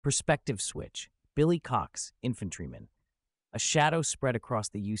Perspective switch. Billy Cox, infantryman. A shadow spread across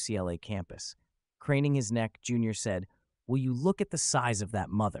the UCLA campus. Craning his neck, Junior said, "Will you look at the size of that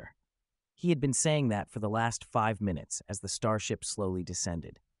mother?" He had been saying that for the last 5 minutes as the starship slowly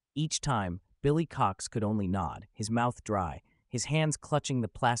descended. Each time, Billy Cox could only nod, his mouth dry, his hands clutching the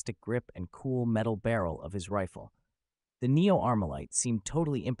plastic grip and cool metal barrel of his rifle. The Neo-Armalite seemed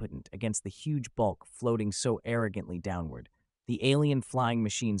totally impotent against the huge bulk floating so arrogantly downward. The alien flying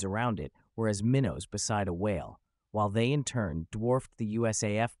machines around it were as minnows beside a whale, while they in turn dwarfed the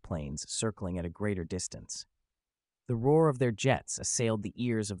USAF planes circling at a greater distance. The roar of their jets assailed the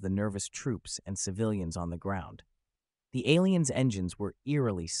ears of the nervous troops and civilians on the ground. The aliens' engines were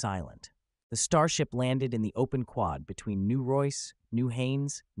eerily silent. The starship landed in the open quad between New Royce, New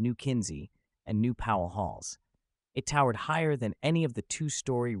Haines, New Kinsey, and New Powell Halls. It towered higher than any of the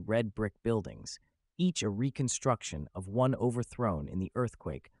two-story red brick buildings, each a reconstruction of one overthrown in the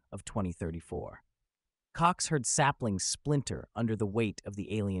earthquake of 2034. Cox heard saplings splinter under the weight of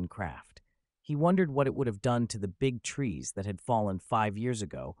the alien craft. He wondered what it would have done to the big trees that had fallen 5 years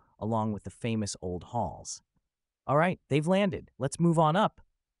ago along with the famous old halls. "All right, they've landed. Let's move on up,"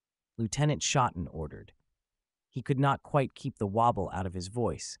 Lieutenant Schotten ordered. He could not quite keep the wobble out of his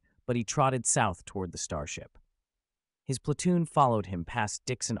voice, but he trotted south toward the starship. His platoon followed him past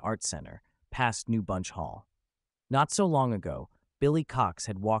Dixon Art Center, past New Bunch Hall. Not so long ago, Billy Cox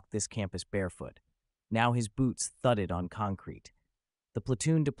had walked this campus barefoot. Now his boots thudded on concrete. The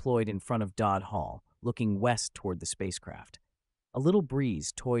platoon deployed in front of Dodd Hall, looking west toward the spacecraft. A little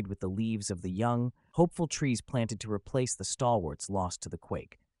breeze toyed with the leaves of the young, hopeful trees planted to replace the stalwarts lost to the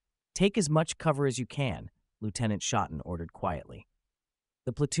quake. "Take as much cover as you can," Lieutenant Schotten ordered quietly.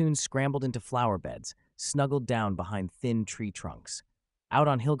 The platoon scrambled into flower beds, snuggled down behind thin tree trunks. Out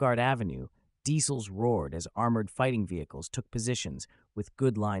on Hillgard Avenue, diesels roared as armored fighting vehicles took positions with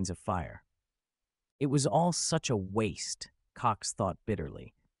good lines of fire. It was all such a waste, Cox thought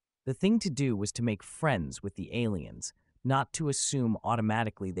bitterly. The thing to do was to make friends with the aliens, not to assume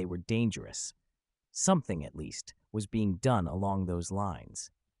automatically they were dangerous. Something, at least, was being done along those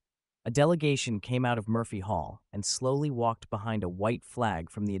lines. A delegation came out of Murphy Hall and slowly walked behind a white flag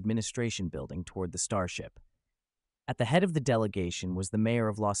from the administration building toward the starship. At the head of the delegation was the mayor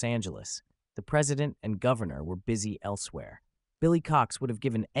of Los Angeles. The president and governor were busy elsewhere. Billy Cox would have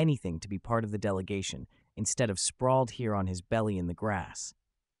given anything to be part of the delegation instead of sprawled here on his belly in the grass.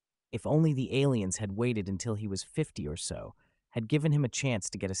 If only the aliens had waited until he was 50 or so, had given him a chance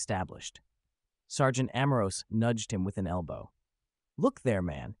to get established. Sergeant Amoros nudged him with an elbow. "Look there,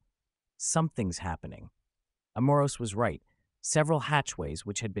 man. Something's happening." Amoros was right. Several hatchways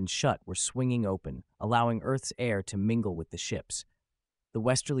which had been shut were swinging open, allowing Earth's air to mingle with the ship's. The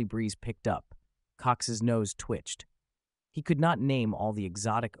westerly breeze picked up. Cox's nose twitched. He could not name all the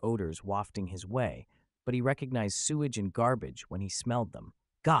exotic odors wafting his way, but he recognized sewage and garbage when he smelled them.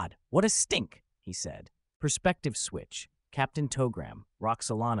 "God, what a stink!" he said. Perspective switch. Captain Togram,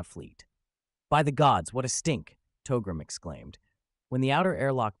 Roxolani fleet. "By the gods, what a stink!" Togram exclaimed. When the outer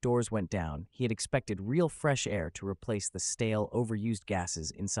airlock doors went down, he had expected real fresh air to replace the stale, overused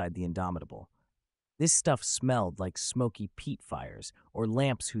gases inside the Indomitable. This stuff smelled like smoky peat fires or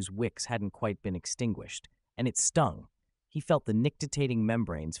lamps whose wicks hadn't quite been extinguished, and it stung. He felt the nictitating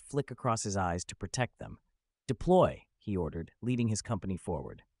membranes flick across his eyes to protect them. "Deploy," he ordered, leading his company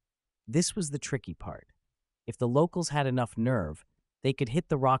forward. This was the tricky part. If the locals had enough nerve, they could hit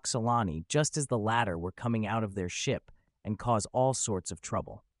the Roxolani just as the latter were coming out of their ship and cause all sorts of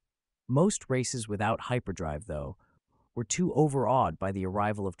trouble. Most races without hyperdrive, though, were too overawed by the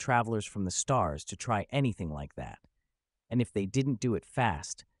arrival of travelers from the stars to try anything like that. And if they didn't do it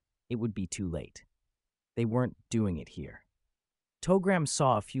fast, it would be too late. They weren't doing it here. Togram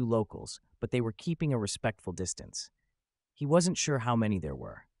saw a few locals, but they were keeping a respectful distance. He wasn't sure how many there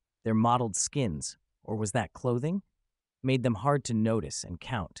were. Their mottled skins, or was that clothing, made them hard to notice and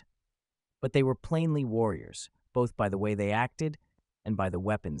count. But they were plainly warriors, both by the way they acted and by the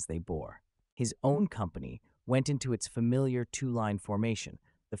weapons they bore. His own company went into its familiar two-line formation,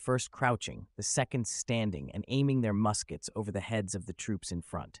 the first crouching, the second standing and aiming their muskets over the heads of the troops in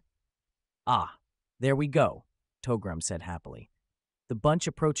front. "Ah, there we go," Togram said happily. The bunch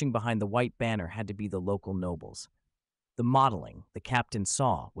approaching behind the white banner had to be the local nobles. The modeling, the captain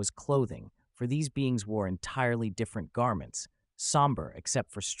saw, was clothing, for these beings wore entirely different garments, somber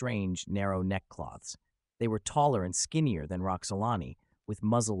except for strange, narrow neckcloths. They were taller and skinnier than Roxolani, with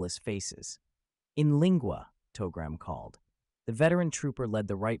muzzleless faces. "In lingua," Togram called. The veteran trooper led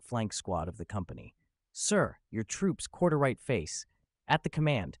the right flank squad of the company. "Sir, your troops quarter right face. At the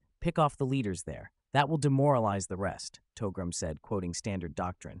command, pick off the leaders there. That will demoralize the rest, Togram said, quoting standard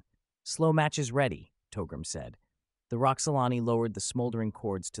doctrine. Slow matches ready, Togram said. The Roxolani lowered the smoldering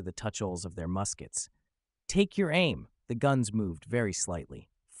cords to the touch-holes of their muskets. Take your aim. The guns moved very slightly.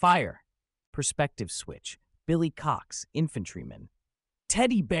 Fire! Perspective switch. Billy Cox, infantryman.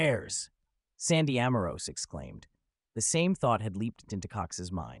 Teddy bears! Sandy Amoros exclaimed. The same thought had leaped into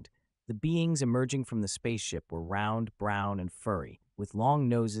Cox's mind. The beings emerging from the spaceship were round, brown, and furry, with long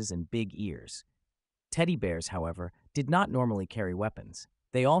noses and big ears. Teddy bears, however, did not normally carry weapons.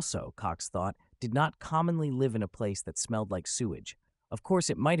 They also, Cox thought, did not commonly live in a place that smelled like sewage. Of course,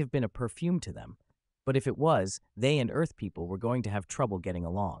 it might have been a perfume to them, but if it was, they and Earth people were going to have trouble getting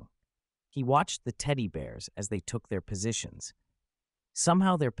along. He watched the teddy bears as they took their positions.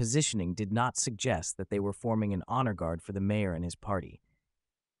 Somehow their positioning did not suggest that they were forming an honor guard for the mayor and his party.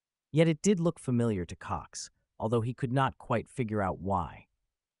 Yet it did look familiar to Cox, although he could not quite figure out why.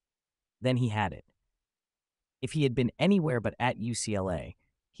 Then he had it. If he had been anywhere but at UCLA,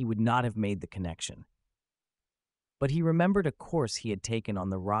 he would not have made the connection. But he remembered a course he had taken on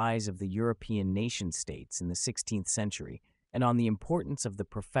the rise of the European nation-states in the 16th century and on the importance of the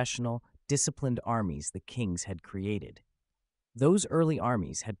professional, disciplined armies the kings had created. Those early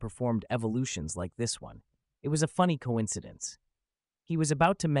armies had performed evolutions like this one. It was a funny coincidence. He was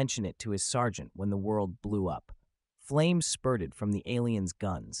about to mention it to his sergeant when the world blew up. Flames spurted from the aliens'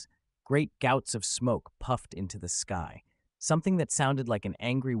 guns. Great gouts of smoke puffed into the sky. Something that sounded like an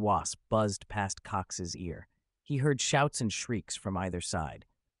angry wasp buzzed past Cox's ear. He heard shouts and shrieks from either side.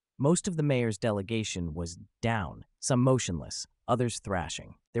 Most of the mayor's delegation was down, some motionless, others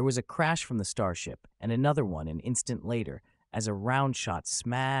thrashing. There was a crash from the starship, and another one an instant later, as a round shot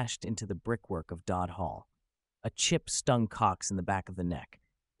smashed into the brickwork of Dodd Hall. A chip stung Cox in the back of the neck.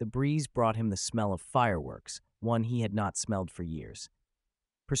 The breeze brought him the smell of fireworks, one he had not smelled for years.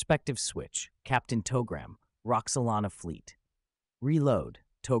 Perspective switch, Captain Togram, Roxolani fleet. Reload,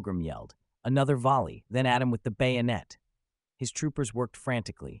 Togram yelled. Another volley, then at him with the bayonet. His troopers worked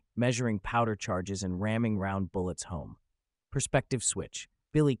frantically, measuring powder charges and ramming round bullets home. Perspective switch,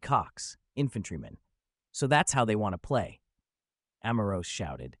 Billy Cox, infantryman. So that's how they want to play. Amoros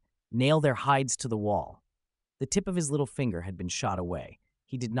shouted. Nail their hides to the wall. The tip of his little finger had been shot away.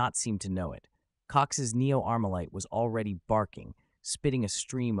 He did not seem to know it. Cox's Neo-Armalite was already barking, spitting a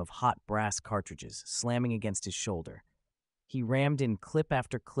stream of hot brass cartridges, slamming against his shoulder. He rammed in clip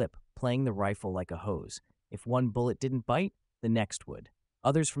after clip, playing the rifle like a hose. If one bullet didn't bite, the next would.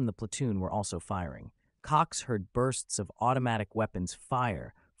 Others from the platoon were also firing. Cox heard bursts of automatic weapons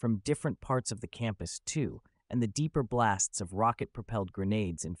fire from different parts of the campus, too, and the deeper blasts of rocket-propelled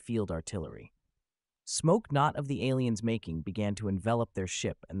grenades and field artillery. Smoke not of the aliens' making began to envelop their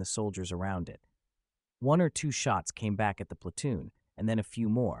ship and the soldiers around it. One or two shots came back at the platoon, and then a few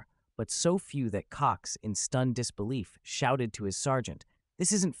more, but so few that Cox, in stunned disbelief, shouted to his sergeant,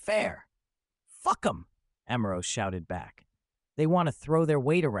 "This isn't fair!" "Fuck 'em!" Amoros shouted back. "They want to throw their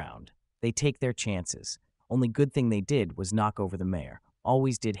weight around. They take their chances. Only good thing they did was knock over the mayor.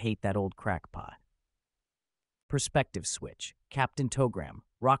 Always did hate that old crackpot." Perspective switch, Captain Togram,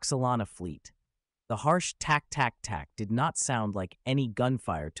 Roxolani fleet. The harsh tack-tack-tack did not sound like any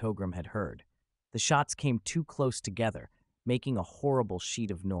gunfire Togram had heard. The shots came too close together, making a horrible sheet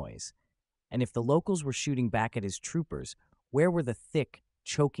of noise. And if the locals were shooting back at his troopers, where were the thick,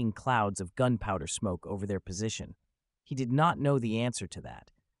 choking clouds of gunpowder smoke over their position? He did not know the answer to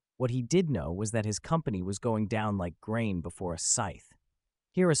that. What he did know was that his company was going down like grain before a scythe.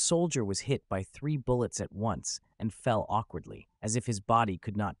 Here a soldier was hit by 3 bullets at once and fell awkwardly, as if his body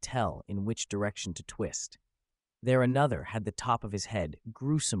could not tell in which direction to twist. There another had the top of his head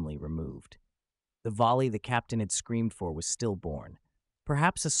gruesomely removed. The volley the captain had screamed for was stillborn.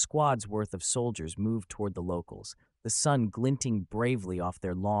 Perhaps a squad's worth of soldiers moved toward the locals, the sun glinting bravely off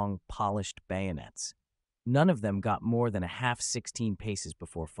their long, polished bayonets. None of them got more than a half 16 paces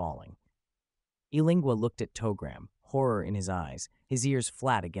before falling. Ilingua looked at Togram, horror in his eyes, his ears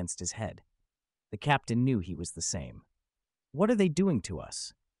flat against his head. The captain knew he was the same. "What are they doing to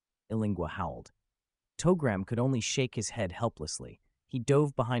us?" Ilingua howled. Togram could only shake his head helplessly. He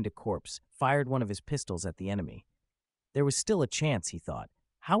dove behind a corpse, fired one of his pistols at the enemy. There was still a chance, he thought.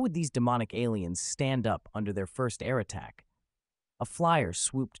 How would these demonic aliens stand up under their first air attack? A flyer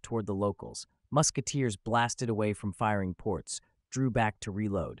swooped toward the locals. Musketeers blasted away from firing ports, drew back to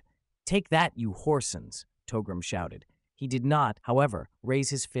reload. "Take that, you whoresons!" Togram shouted. He did not, however, raise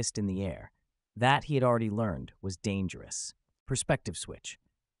his fist in the air. That, he had already learned, was dangerous. Perspective switch.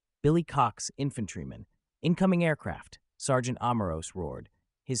 Billy Cox, infantryman. "Incoming aircraft," Sergeant Amoros roared.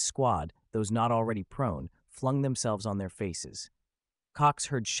 His squad, those not already prone, flung themselves on their faces. Cox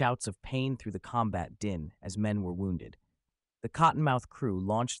heard shouts of pain through the combat din as men were wounded. The Cottonmouth crew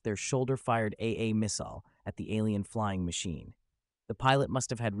launched their shoulder-fired AA missile at the alien flying machine. The pilot must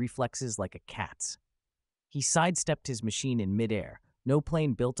have had reflexes like a cat's. He sidestepped his machine in midair. No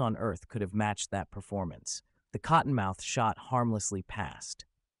plane built on Earth could have matched that performance. The Cottonmouth shot harmlessly past.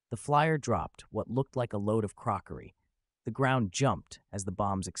 The flyer dropped what looked like a load of crockery. The ground jumped as the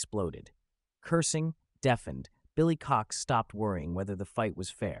bombs exploded. Cursing, deafened, Billy Cox stopped worrying whether the fight was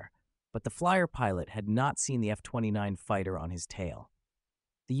fair, but the flyer pilot had not seen the F-29 fighter on his tail.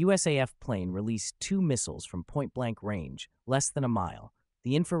 The USAF plane released 2 missiles from point-blank range, less than a mile.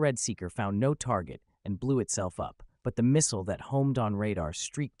 The infrared seeker found no target and blew itself up, but the missile that homed on radar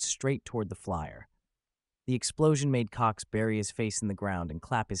streaked straight toward the flyer. The explosion made Cox bury his face in the ground and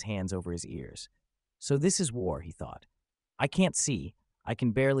clap his hands over his ears. So this is war, he thought. I can't see, I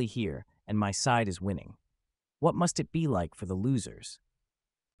can barely hear, and my side is winning. What must it be like for the losers?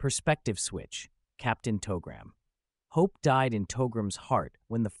 Perspective switch, Captain Togram. Hope died in Togram's heart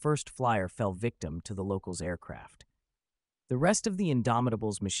when the first flyer fell victim to the locals' aircraft. The rest of the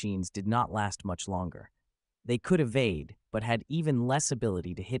Indomitable's machines did not last much longer. They could evade, but had even less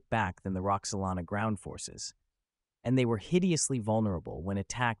ability to hit back than the Roxolani ground forces. And they were hideously vulnerable when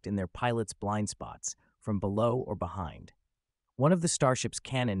attacked in their pilots' blind spots, from below or behind. One of the starship's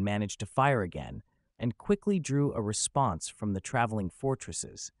cannon managed to fire again, and quickly drew a response from the traveling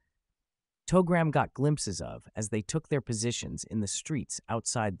fortresses. Togram got glimpses of as they took their positions in the streets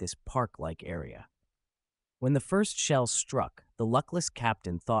outside this park-like area. When the first shell struck, the luckless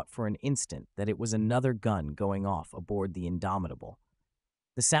captain thought for an instant that it was another gun going off aboard the Indomitable.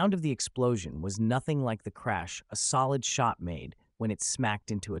 The sound of the explosion was nothing like the crash a solid shot made when it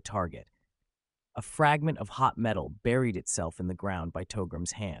smacked into a target. A fragment of hot metal buried itself in the ground by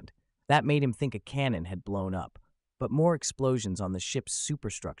Togram's hand. That made him think a cannon had blown up, but more explosions on the ship's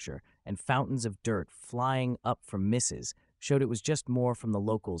superstructure and fountains of dirt flying up from misses showed it was just more from the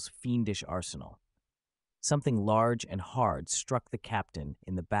locals' fiendish arsenal. Something large and hard struck the captain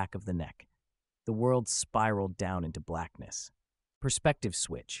in the back of the neck. The world spiraled down into blackness. Perspective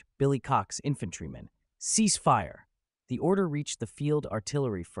switch, Billy Cox, infantryman. Cease fire! The order reached the field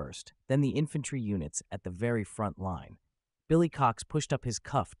artillery first, then the infantry units at the very front line. Billy Cox pushed up his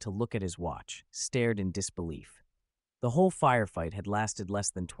cuff to look at his watch, stared in disbelief. The whole firefight had lasted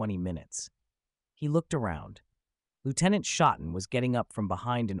less than 20 minutes. He looked around. Lieutenant Schotten was getting up from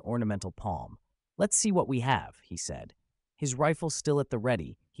behind an ornamental palm. "Let's see what we have," he said. His rifle still at the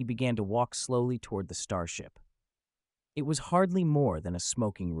ready, he began to walk slowly toward the starship. It was hardly more than a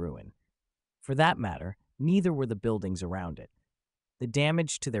smoking ruin. For that matter, neither were the buildings around it. The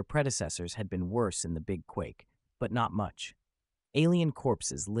damage to their predecessors had been worse in the big quake, but not much. Alien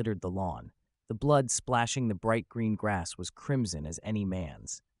corpses littered the lawn. The blood splashing the bright green grass was crimson as any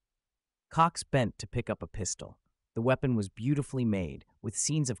man's. Cox bent to pick up a pistol. The weapon was beautifully made, with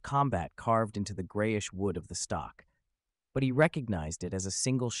scenes of combat carved into the grayish wood of the stock. But he recognized it as a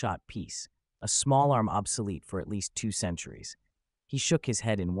single-shot piece, a small arm obsolete for at least 2 centuries. He shook his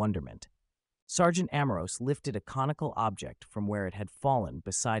head in wonderment. Sergeant Amoros lifted a conical object from where it had fallen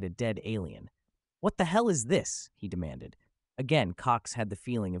beside a dead alien. "What the hell is this?" he demanded. Again, Cox had the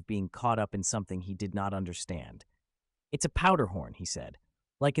feeling of being caught up in something he did not understand. "It's a powder horn," he said.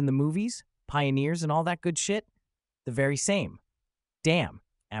 "Like in the movies? Pioneers and all that good shit?" "The very same." "Damn,"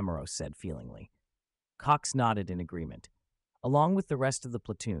 Amoros said feelingly. Cox nodded in agreement. Along with the rest of the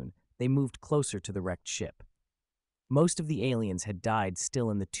platoon, they moved closer to the wrecked ship. Most of the aliens had died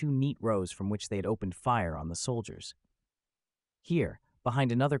still in the 2 neat rows from which they had opened fire on the soldiers. Here,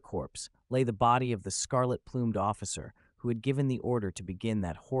 behind another corpse, lay the body of the scarlet-plumed officer who had given the order to begin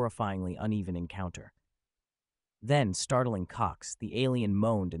that horrifyingly uneven encounter. Then, startling Cox, the alien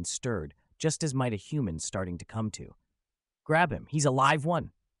moaned and stirred, just as might a human starting to come to. "Grab him, he's a live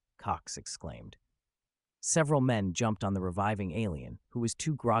one!" Cox exclaimed. Several men jumped on the reviving alien, who was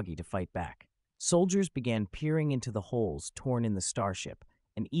too groggy to fight back. Soldiers began peering into the holes torn in the starship,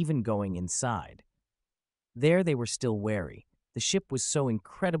 and even going inside. There they were still wary. The ship was so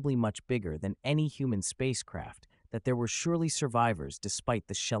incredibly much bigger than any human spacecraft that there were surely survivors despite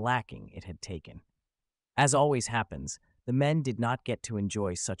the shellacking it had taken. As always happens, the men did not get to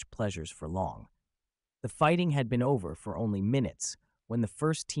enjoy such pleasures for long. The fighting had been over for only minutes when the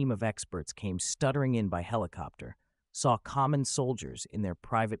first team of experts came stuttering in by helicopter, saw common soldiers in their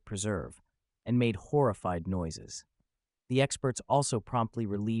private preserve, and made horrified noises. The experts also promptly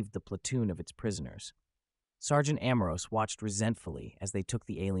relieved the platoon of its prisoners. Sergeant Amoros watched resentfully as they took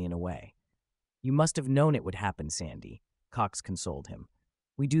the alien away. "You must have known it would happen, Sandy," Cox consoled him.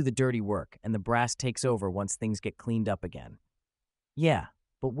 "We do the dirty work, and the brass takes over once things get cleaned up again." Yeah,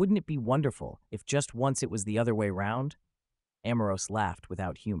 but wouldn't it be wonderful if just once it was the other way round? Amoros laughed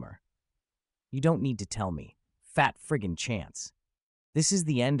without humor. You don't need to tell me. Fat friggin' chance. This is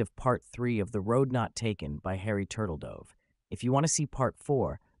the end of part 3 of The Road Not Taken by Harry Turtledove. If you want to see part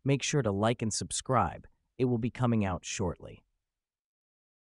 4, make sure to like and subscribe. It will be coming out shortly.